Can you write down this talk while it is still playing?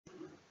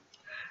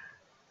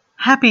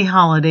Happy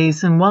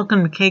holidays and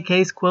welcome to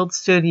KK's Quilt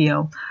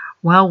Studio.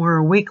 Well, we're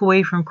a week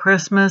away from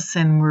Christmas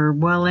and we're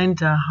well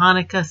into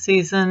Hanukkah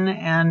season,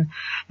 and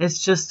it's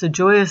just a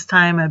joyous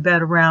time, I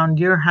bet, around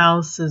your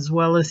house as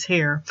well as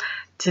here.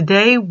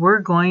 Today we're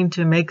going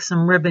to make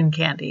some ribbon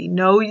candy.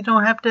 No, you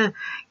don't have to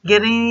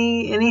get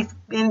any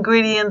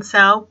ingredients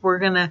out. We're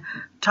going to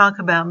talk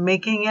about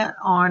making it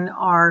on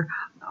our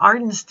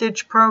Art and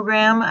Stitch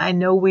program. I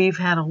know we've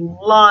had a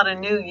lot of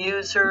new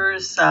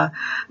users,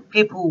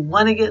 people who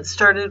want to get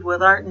started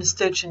with Art and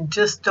Stitch and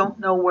just don't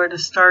know where to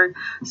start.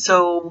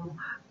 So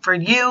for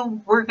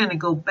you, we're going to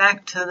go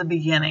back to the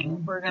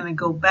beginning. We're going to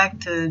go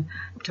back to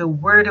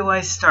where do I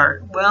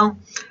start? Well,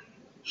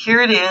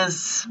 here it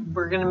is.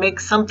 We're going to make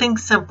something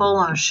simple.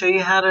 I'll show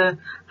you how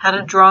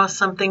to draw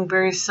something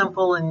very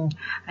simple, and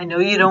I know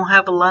you don't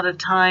have a lot of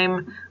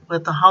time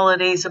with the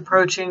holidays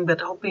approaching,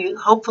 but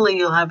hopefully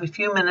you'll have a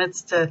few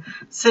minutes to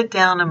sit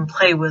down and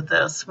play with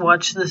this.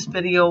 Watch this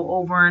video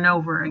over and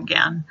over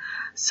again.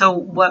 So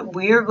what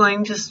we are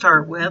going to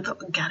start with,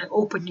 got to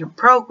open your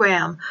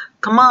program.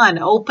 Come on,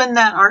 open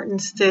that Art and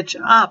Stitch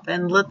up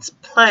and let's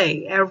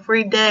play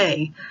every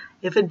day.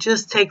 If it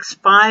just takes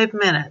 5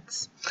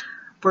 minutes.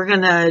 We're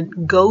going to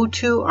go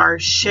to our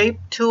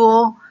shape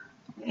tool,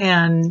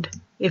 and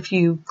if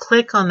you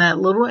click on that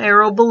little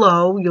arrow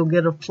below, you'll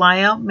get a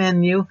flyout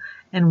menu,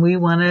 and we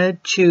want to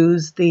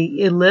choose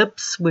the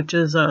ellipse, which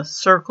is a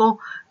circle,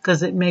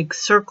 because it makes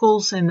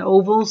circles and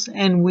ovals,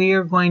 and we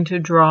are going to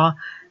draw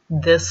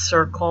this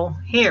circle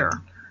here.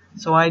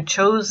 So I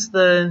chose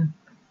if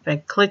I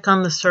click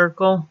on the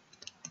circle,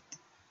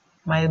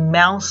 my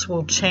mouse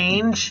will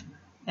change,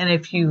 and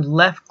if you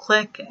left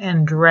click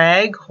and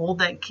drag, hold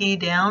that key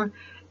down,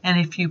 and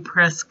if you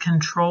press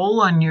Control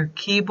on your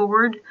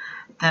keyboard,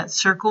 that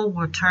circle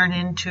will turn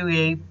into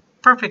a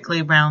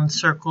perfectly round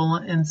circle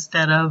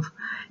instead of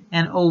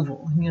an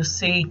oval. You'll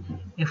see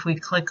if we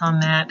click on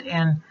that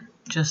and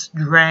just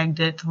dragged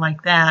it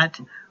like that,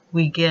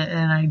 we get,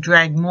 and I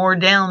drag more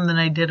down than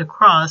I did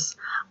across,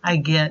 I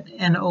get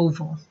an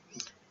oval.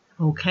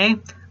 Okay,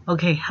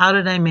 how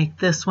did I make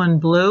this one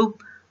blue?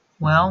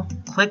 Well,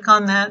 click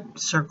on that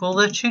circle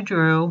that you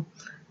drew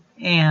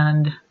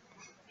and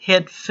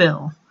hit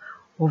Fill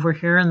over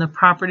here in the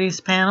Properties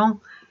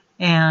panel,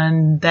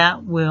 and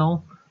that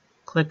will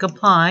click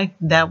Apply.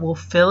 That will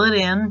fill it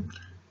in,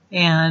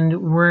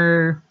 and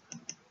we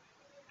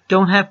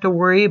don't have to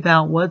worry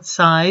about what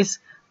size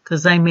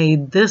because I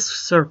made this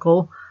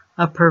circle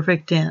a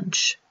perfect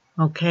inch.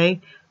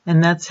 Okay,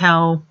 and that's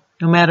how,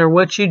 no matter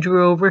what you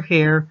drew over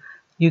here,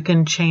 you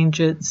can change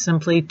it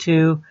simply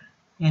to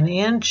an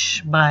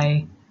inch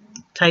by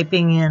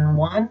typing in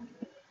 1.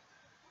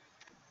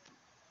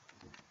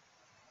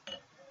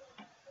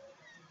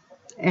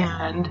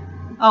 And,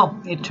 oh,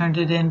 it turned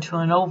it into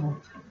an oval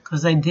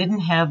because I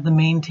didn't have the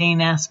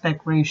maintain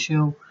aspect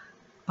ratio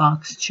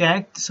box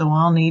checked, so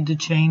I'll need to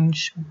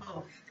change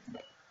both.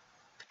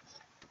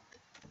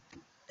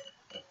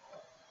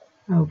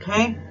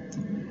 Okay,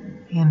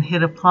 and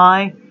hit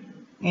apply,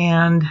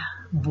 and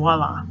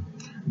voila.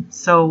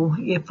 So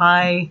if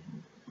I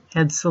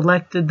had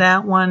selected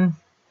that one,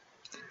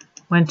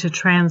 went to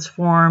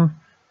transform,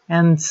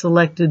 and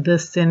selected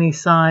this to any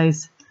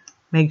size,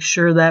 make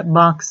sure that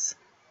box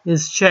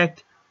is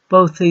checked,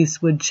 both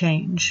these would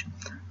change.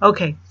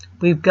 Okay,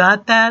 we've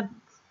got that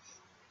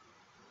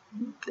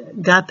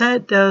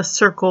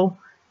circle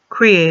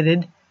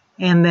created,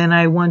 and then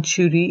I want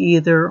you to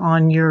either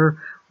on your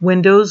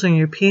Windows or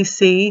your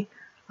PC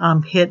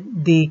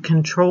hit the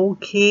Control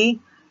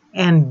key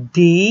and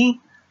D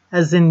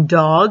as in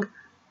dog,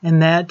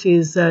 and that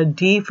is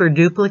D for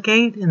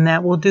duplicate, and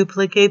that will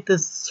duplicate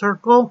this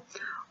circle.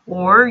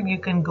 Or you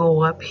can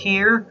go up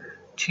here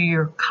to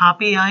your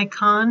copy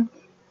icon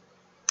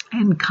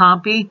and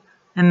copy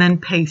and then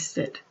paste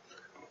it.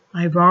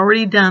 I've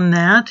already done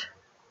that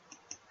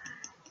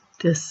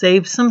to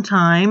save some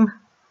time,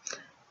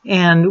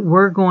 and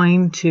we're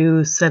going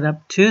to set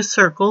up 2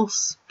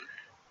 circles.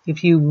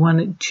 If you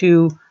wanted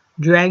to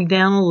drag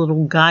down a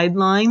little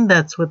guideline,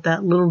 that's what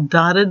that little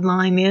dotted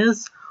line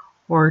is,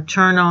 or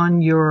turn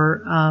on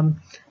your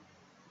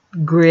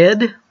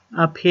grid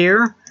up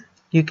here,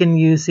 you can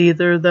use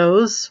either of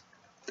those.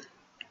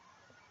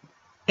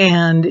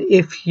 And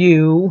if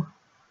you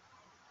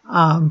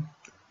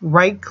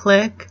right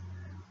click,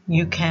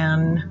 you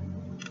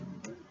can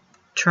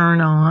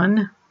turn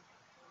on,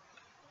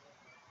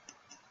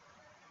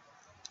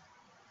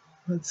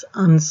 let's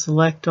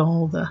unselect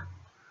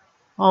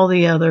all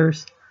the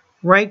others,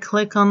 right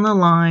click on the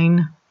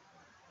line,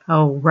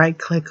 right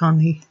click on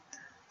the,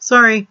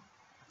 sorry,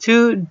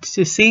 to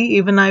see,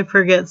 even I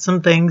forget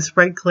some things,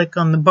 right click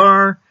on the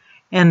bar,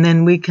 and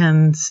then we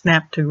can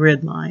snap to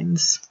grid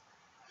lines.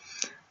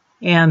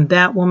 And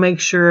that will make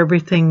sure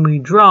everything we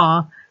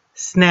draw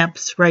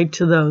snaps right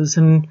to those.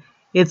 And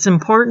it's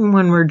important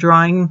when we're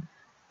drawing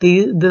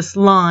this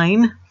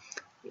line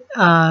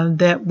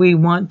that we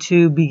want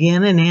to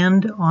begin and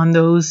end on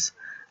those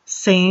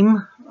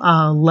same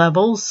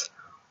levels,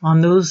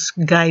 on those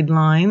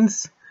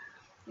guidelines.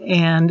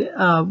 And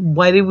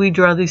why did we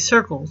draw these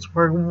circles?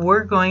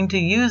 We're going to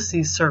use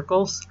these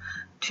circles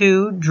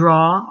to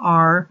draw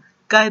our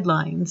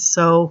guidelines.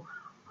 So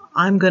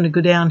I'm going to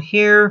go down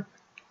here.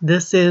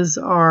 These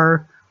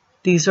are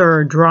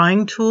our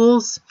drawing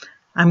tools.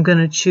 I'm going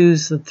to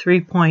choose the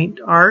 3-point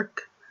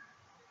arc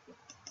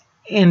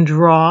and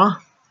draw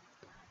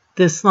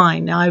this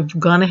line. Now I've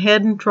gone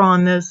ahead and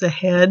drawn this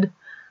ahead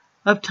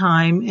of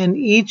time, and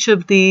each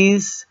of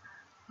these,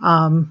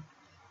 let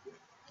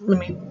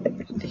me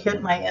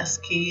hit my S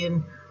key,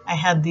 and I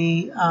had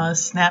the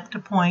snap to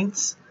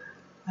points.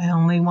 I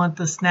only want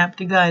the snap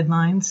to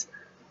guidelines.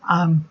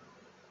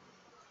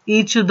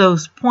 Each of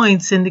those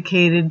points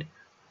indicated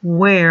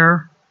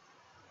where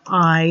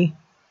I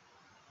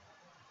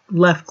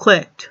left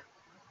clicked.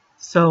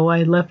 So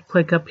I left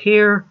click up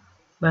here,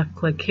 left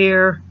click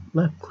here,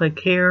 left click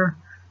here,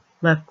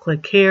 left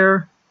click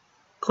here,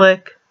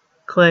 click,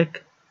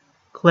 click,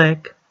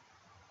 click,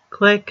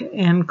 click,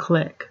 and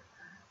click.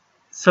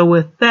 So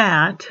with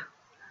that,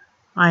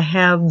 I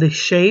have the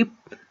shape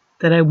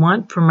that I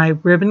want for my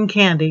ribbon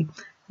candy,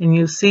 and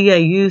you'll see I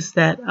use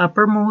that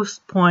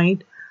uppermost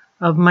point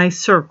of my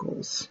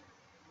circles.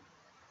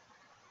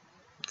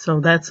 So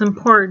that's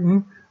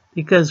important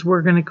because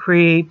we're going to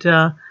create,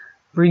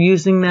 we're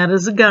using that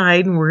as a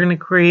guide, and we're going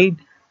to create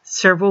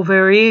several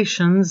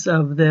variations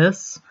of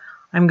this.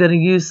 I'm going to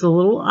use the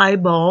little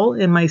eyeball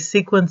in my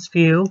sequence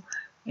view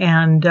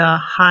and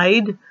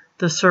hide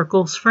the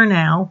circles for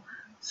now.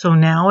 So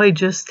now I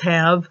just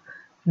have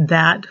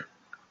that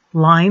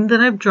line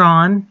that I've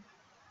drawn.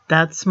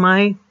 That's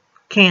my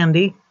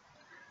candy.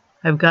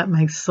 I've got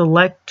my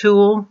select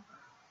tool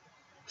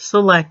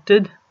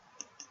selected.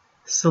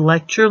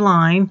 Select your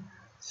line.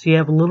 So you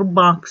have a little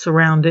box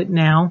around it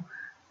now.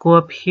 Go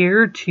up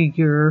here to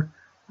your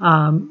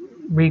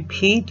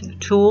repeat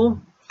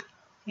tool,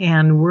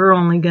 and we're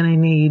only going to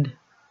need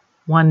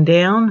one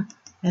down,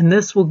 and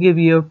this will give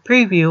you a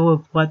preview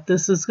of what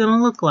this is going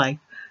to look like.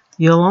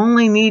 You'll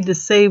only need to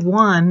save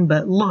one,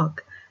 but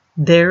look,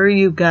 there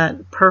you've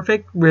got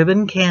perfect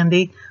ribbon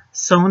candy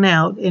sewn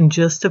out in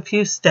just a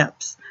few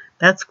steps.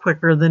 That's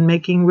quicker than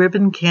making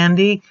ribbon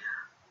candy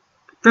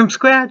from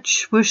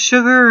scratch with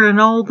sugar and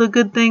all the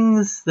good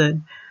things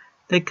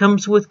that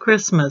comes with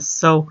Christmas.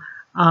 So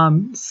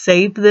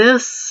save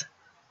this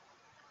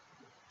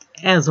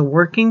as a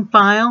working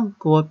file.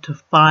 Go up to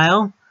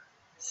File,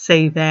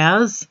 Save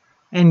As,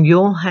 and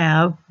you'll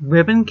have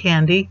ribbon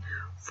candy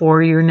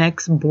for your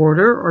next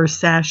border or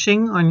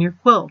sashing on your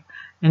quilt.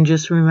 And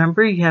just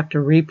remember, you have to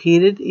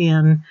repeat it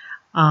in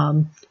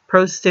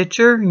Pro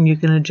Stitcher, and you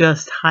can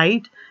adjust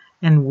height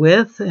and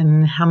width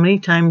and how many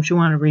times you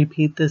want to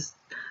repeat this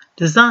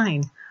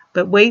design.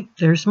 But wait,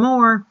 there's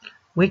more.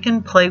 We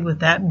can play with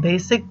that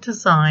basic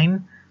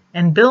design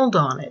and build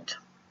on it.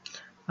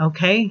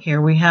 Okay, here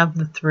we have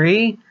the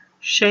 3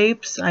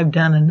 shapes. I've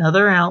done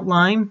another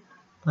outline.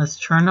 Let's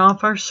turn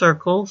off our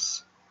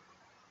circles.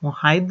 We'll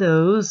hide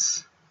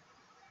those,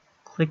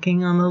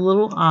 clicking on the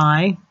little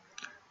eye.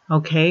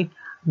 Okay,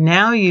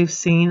 now you've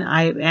seen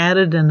I've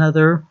added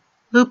another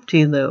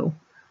loop-de-loo.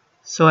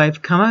 So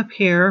I've come up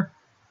here,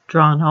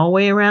 drawn all the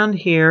way around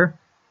here.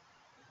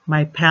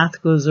 My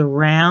path goes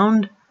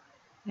around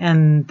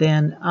and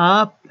then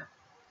up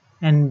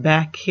and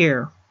back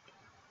here.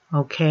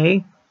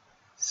 Okay,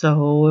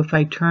 so if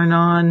I turn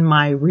on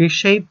my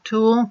reshape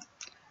tool,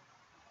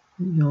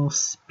 you'll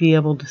be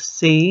able to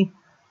see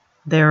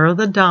there are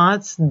the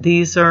dots.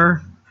 These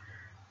are,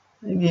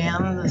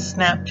 again, the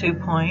snap to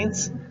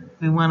points.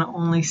 We want to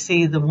only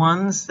see the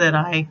ones that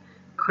I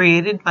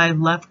created by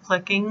left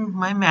clicking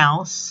my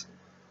mouse.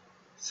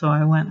 So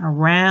I went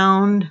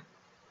around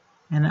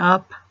and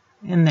up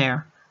and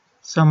there.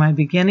 So my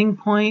beginning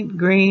point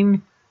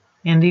green,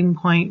 ending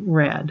point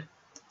red.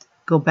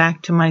 Go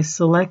back to my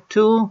select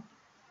tool,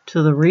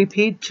 to the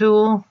repeat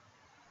tool.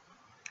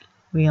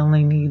 We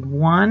only need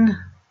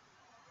one.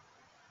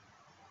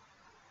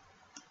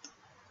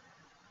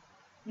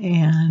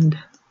 And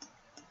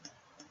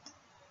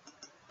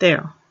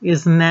there.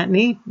 Isn't that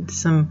neat?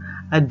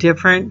 A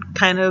different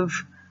kind of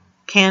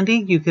candy.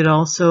 You could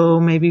also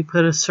maybe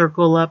put a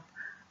circle up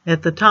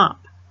at the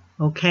top.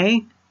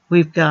 Okay,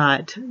 we've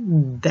got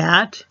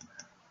that.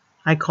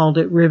 I called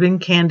it ribbon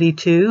candy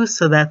too,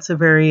 so that's a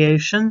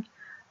variation.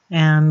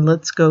 And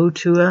let's go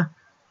to a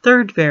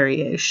third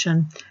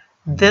variation.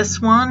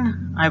 This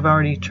one, I've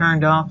already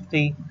turned off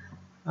the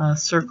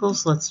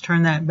circles. Let's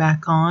turn that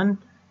back on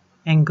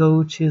and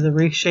go to the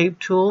reshape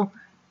tool.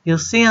 You'll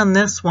see on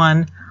this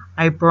one,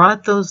 I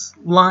brought those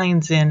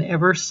lines in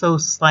ever so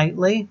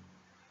slightly,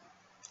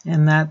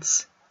 and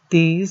that's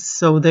these.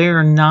 So they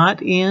are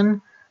not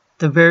in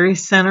the very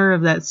center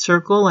of that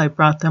circle. I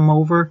brought them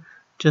over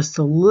just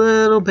a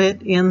little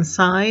bit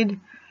inside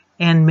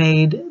and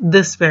made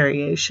this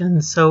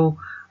variation. So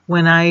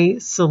when I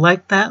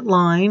select that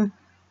line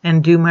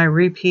and do my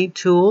repeat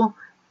tool,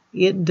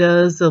 it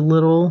does a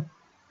little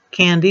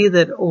candy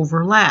that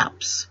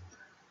overlaps.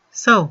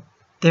 So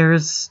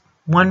there's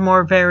one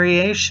more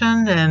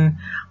variation, and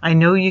I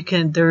know you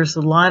can, there's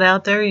a lot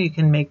out there, you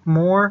can make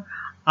more.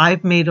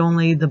 I've made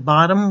only the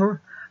bottom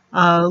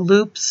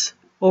loops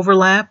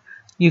overlap.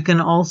 You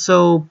can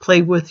also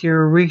play with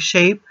your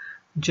reshape.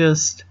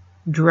 Just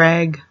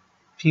drag,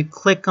 if you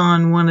click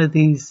on one of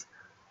these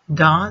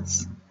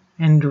dots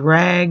and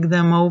drag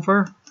them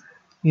over,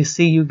 you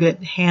see you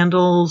get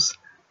handles.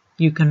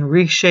 You can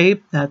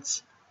reshape.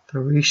 That's the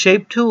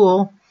reshape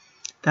tool.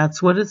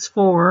 That's what it's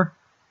for.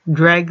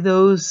 Drag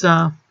those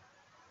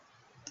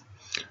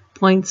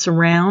points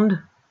around.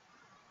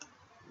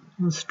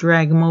 Let's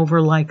drag them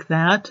over like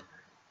that.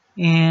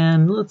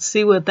 And let's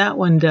see what that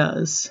one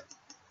does.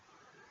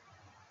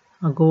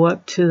 I'll go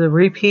up to the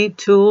repeat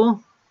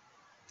tool.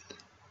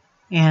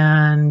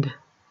 And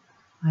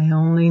I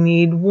only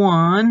need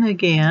one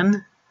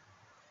again.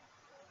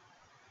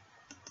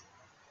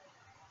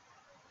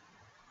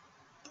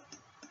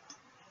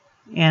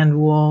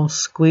 And we'll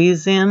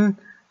squeeze in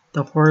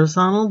the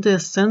horizontal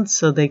distance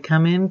so they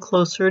come in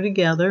closer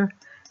together.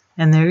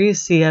 And there you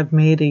see I've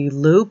made a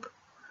loop.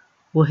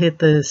 We'll hit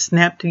the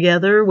snap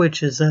together,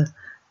 which is a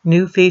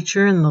new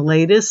feature in the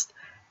latest.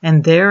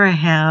 And there I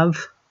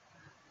have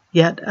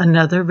yet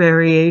another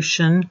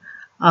variation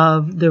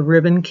of the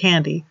ribbon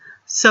candy.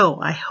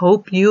 So I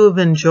hope you have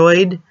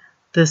enjoyed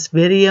this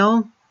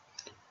video.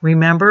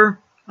 Remember,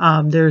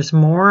 there's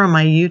more on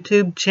my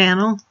YouTube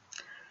channel.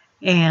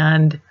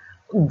 And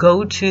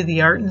go to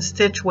the Art and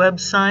Stitch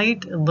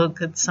website,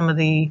 look at some of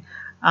the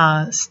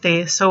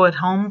Sew at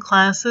Home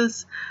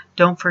classes.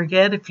 Don't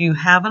forget, if you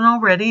haven't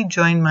already,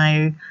 join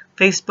my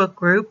Facebook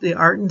group, the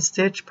Art and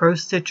Stitch Pro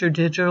Stitcher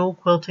Digital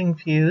Quilting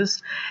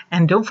Fuse.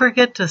 And don't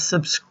forget to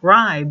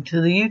subscribe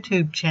to the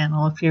YouTube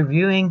channel if you're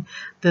viewing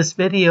this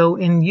video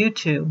in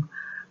YouTube.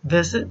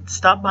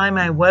 Stop by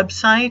my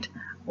website,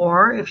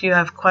 or if you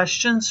have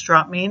questions,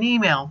 drop me an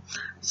email.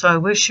 So I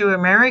wish you a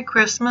Merry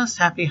Christmas,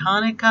 Happy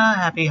Hanukkah,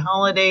 Happy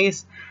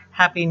Holidays,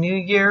 Happy New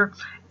Year,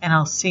 and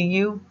I'll see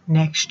you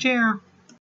next year.